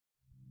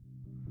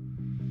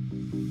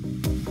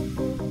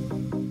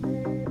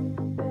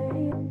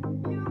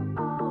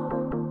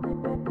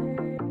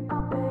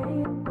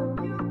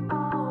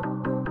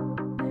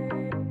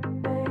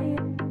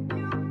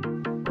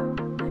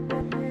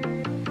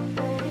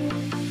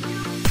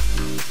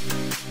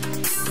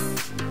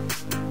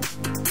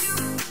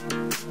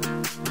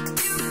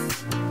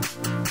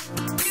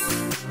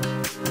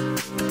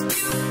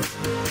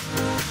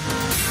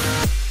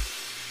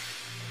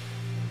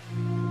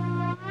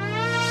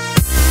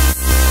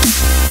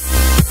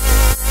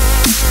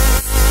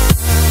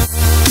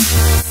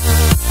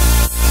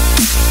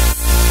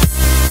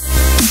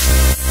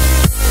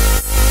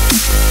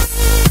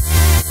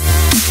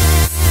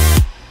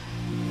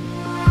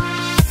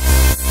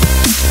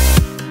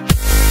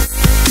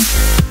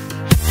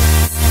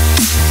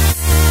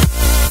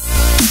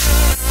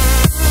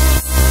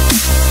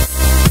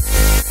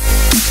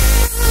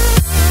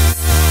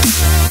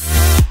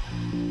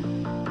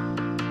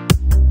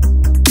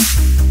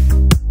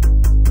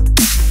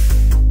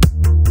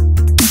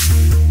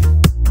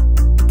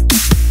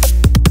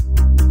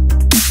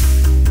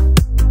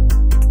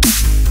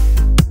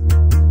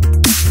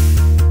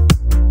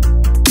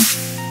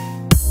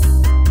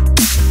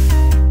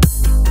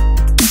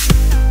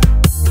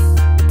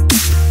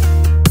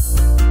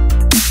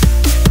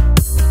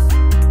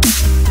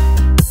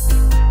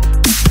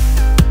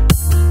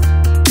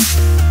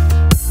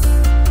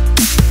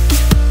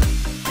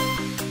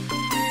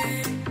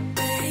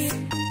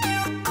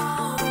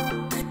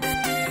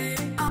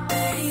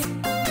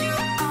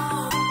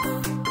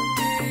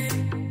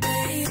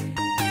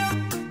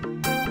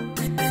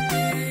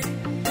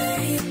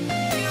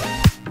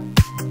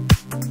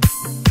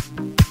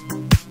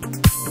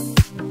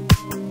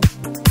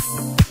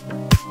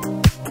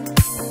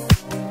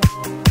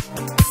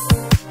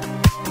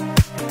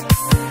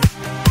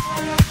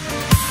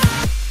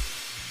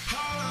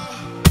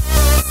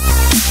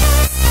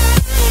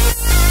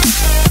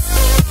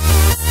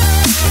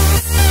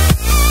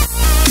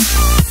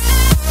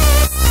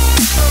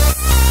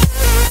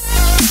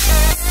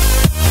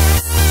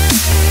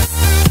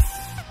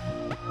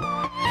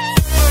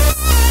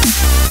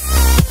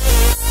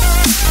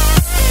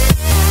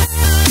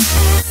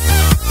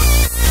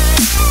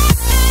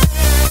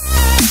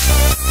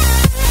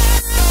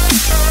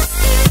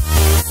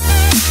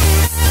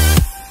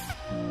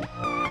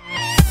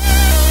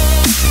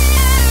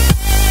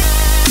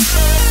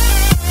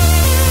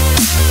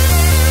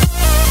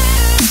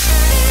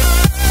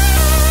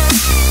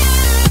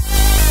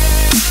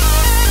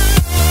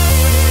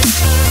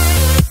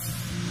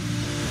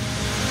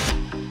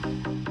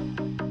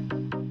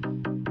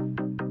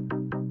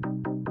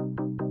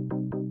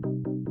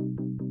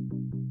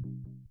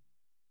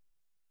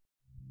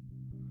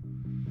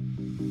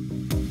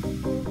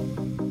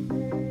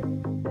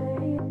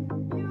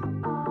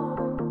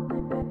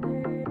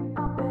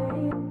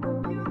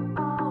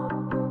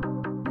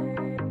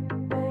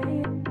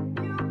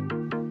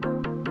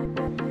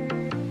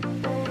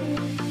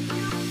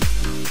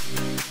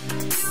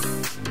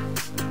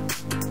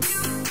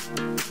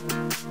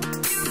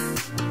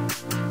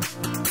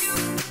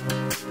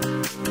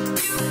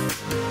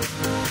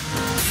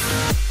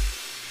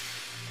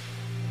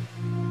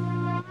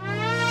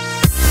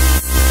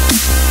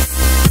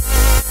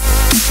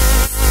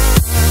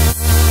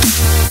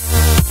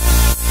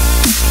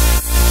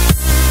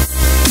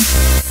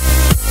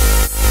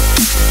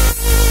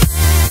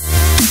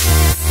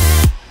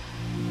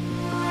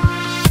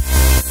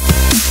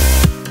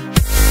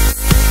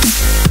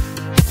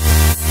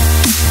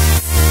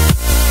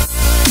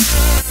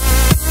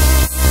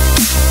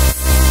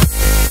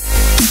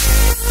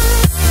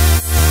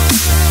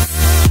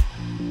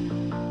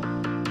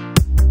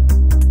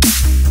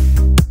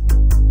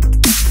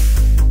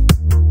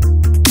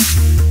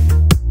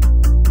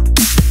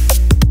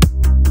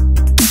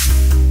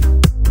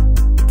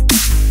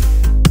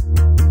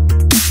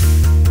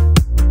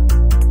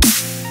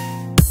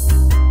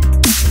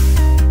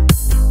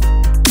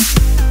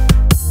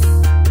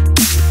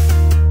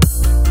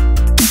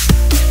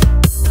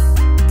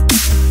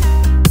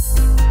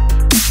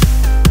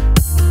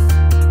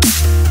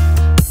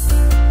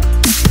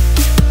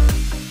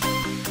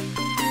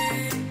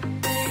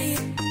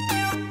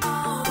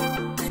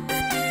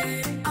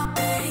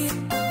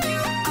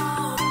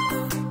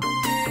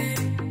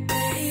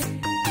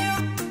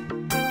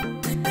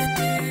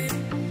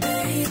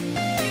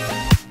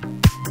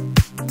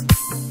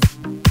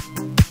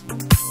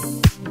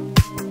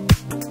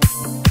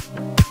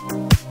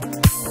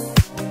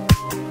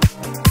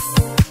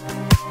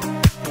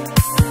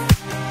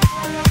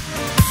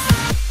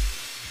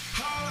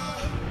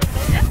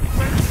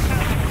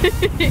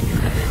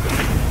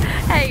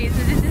Hey,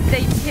 so this is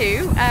day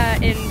 2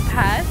 in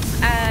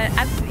Perth.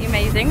 Absolutely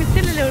amazing. We're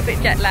still a little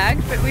bit jet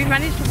lagged, but we've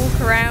managed to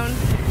walk around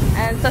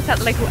and suss out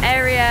the local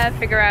area,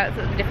 figure out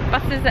sort of the different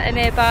buses that are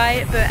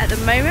nearby. But at the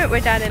moment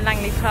we're down in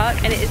Langley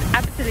Park and it is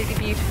absolutely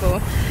beautiful.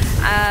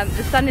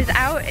 The sun is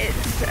out,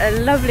 it's a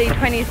lovely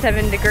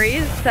 27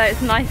 degrees, so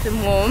it's nice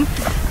and warm.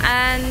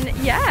 And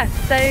yeah,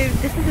 so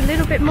this is a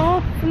little bit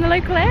more from the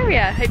local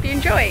area. Hope you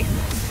enjoy.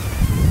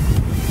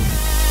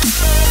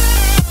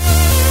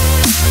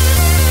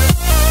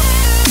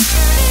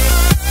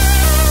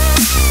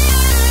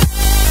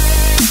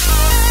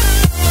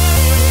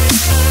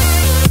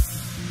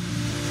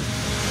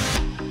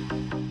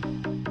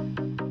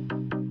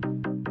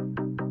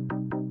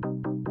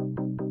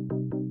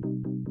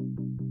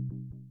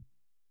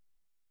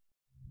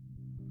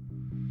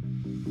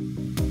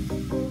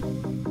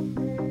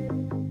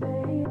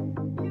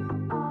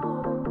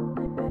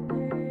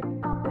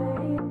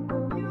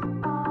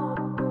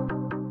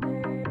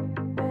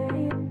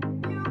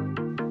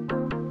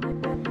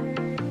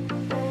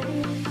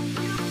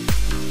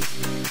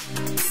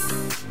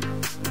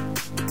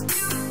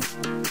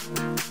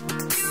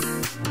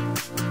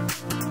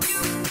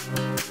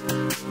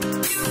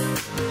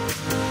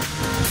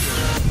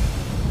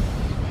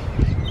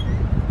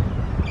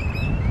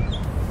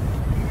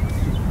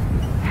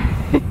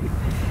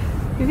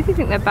 Who do you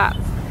think they're bats?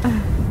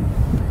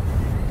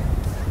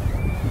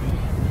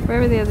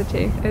 Where are the other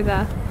two? Oh,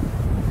 there.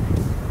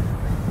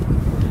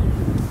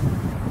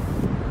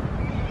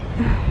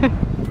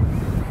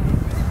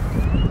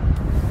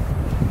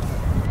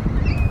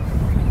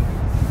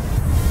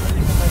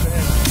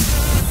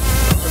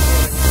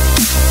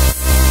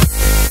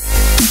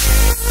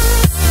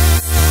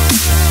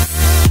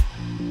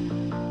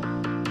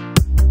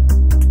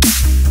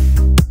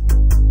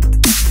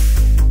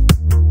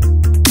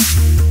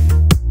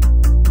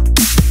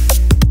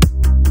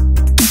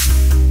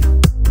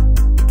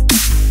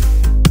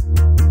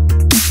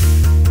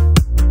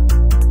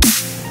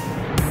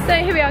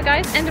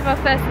 Guys, end of our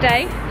first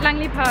day.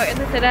 Langley Park, as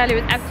I said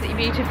earlier, was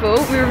absolutely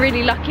beautiful. We were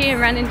really lucky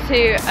and ran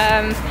into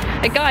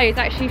a guy who's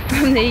actually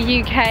from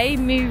the UK,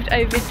 moved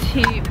over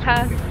to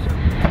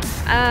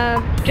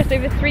Perth just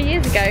over 3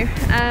 years ago.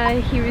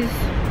 He was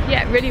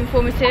really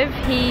informative.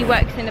 He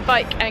works in a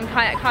bike and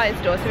kayak hire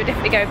store, so we're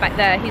definitely going back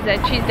there. He's there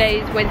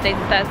Tuesdays, Wednesdays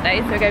and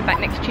Thursdays, so we're going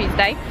back next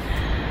Tuesday.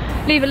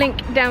 Leave a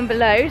link down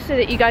below so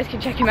that you guys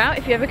can check him out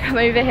if you ever come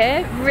over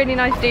here. Really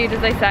nice dude, as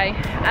they say.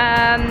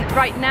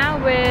 Right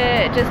now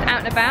we're just out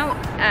and about,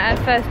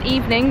 first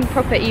evening,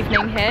 proper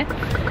evening here,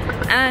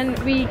 and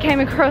we came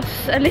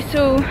across a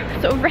little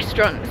sort of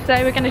restaurant, so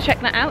we're going to check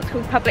that out. It's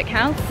called Public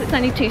House. It's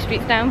only 2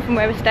 streets down from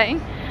where we're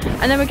staying,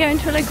 and then we're going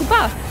to a local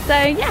bar. So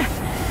yeah,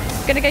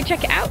 gonna go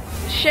check it out,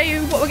 show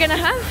you what we're gonna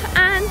have,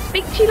 and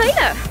speak to you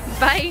later.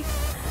 Bye.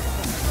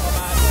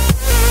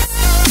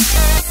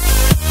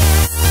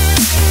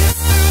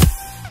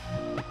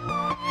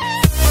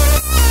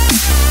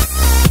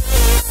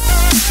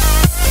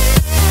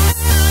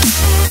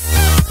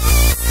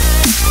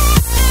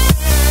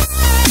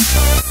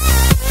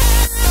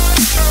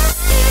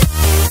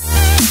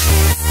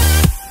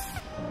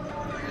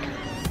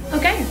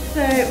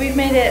 So we've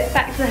made it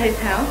back to the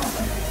hotel.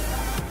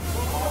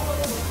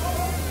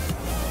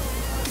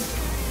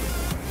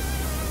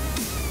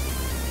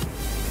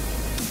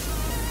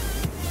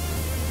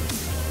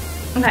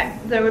 Okay,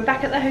 so we're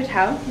back at the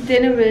hotel.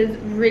 Dinner was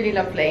really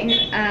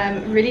lovely,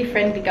 really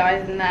friendly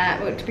guys in there.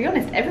 Well, to be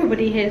honest,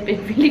 everybody here has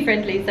been really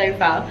friendly so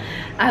far.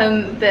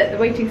 But the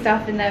waiting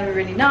staff in there were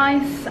really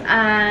nice,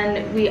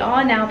 and we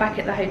are now back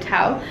at the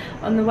hotel.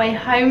 On the way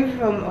home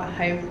from,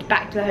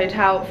 back to the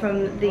hotel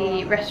from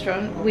the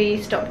restaurant,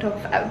 we stopped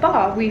off at a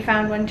bar. We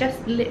found one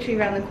just literally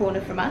around the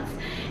corner from us.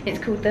 It's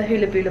called the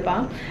Hula Boola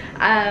Bar.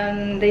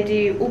 They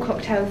do all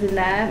cocktails in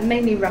there,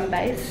 mainly rum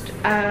based.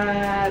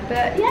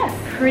 But yeah,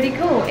 pretty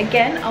cool.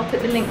 Again, I'll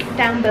put the link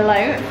down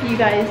below for you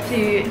guys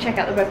to check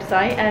out the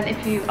website, and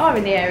if you are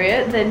in the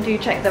area, then do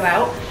check them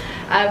out.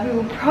 We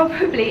will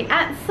probably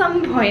at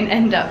some point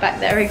end up back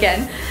there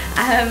again.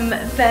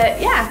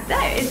 But yeah, no,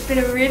 it's been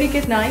a really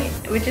good night.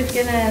 We're just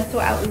gonna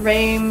sort out the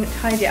room,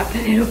 tidy it up a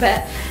little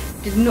bit.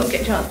 Did not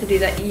get a chance to do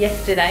that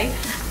yesterday,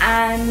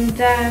 and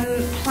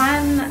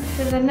plan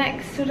for the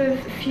next sort of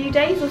few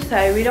days or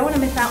so. We don't want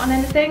to miss out on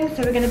anything,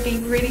 so we're going to be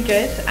really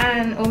good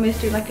and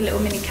almost do like a little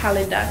mini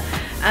calendar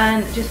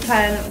and just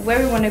plan where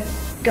we want to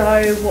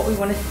go, what we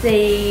want to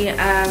see.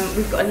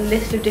 We've got a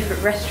list of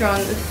different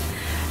restaurants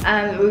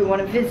we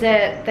want to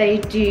visit. They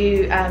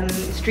do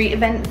street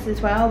events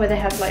as well, where they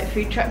have like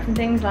food trucks and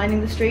things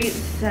lining the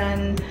streets,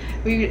 and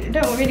we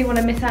don't really want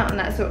to miss out on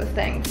that sort of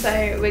thing. So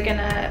we're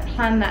gonna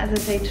plan that, as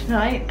I say,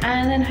 tonight,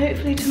 and then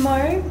hopefully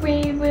tomorrow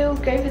we will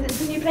go visit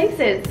some new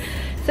places.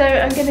 So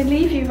I'm gonna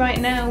leave you right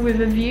now with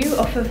a view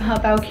off of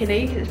our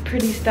balcony. It's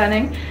pretty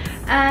stunning,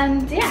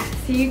 and yeah,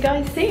 see you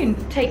guys soon.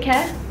 Take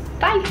care,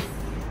 bye.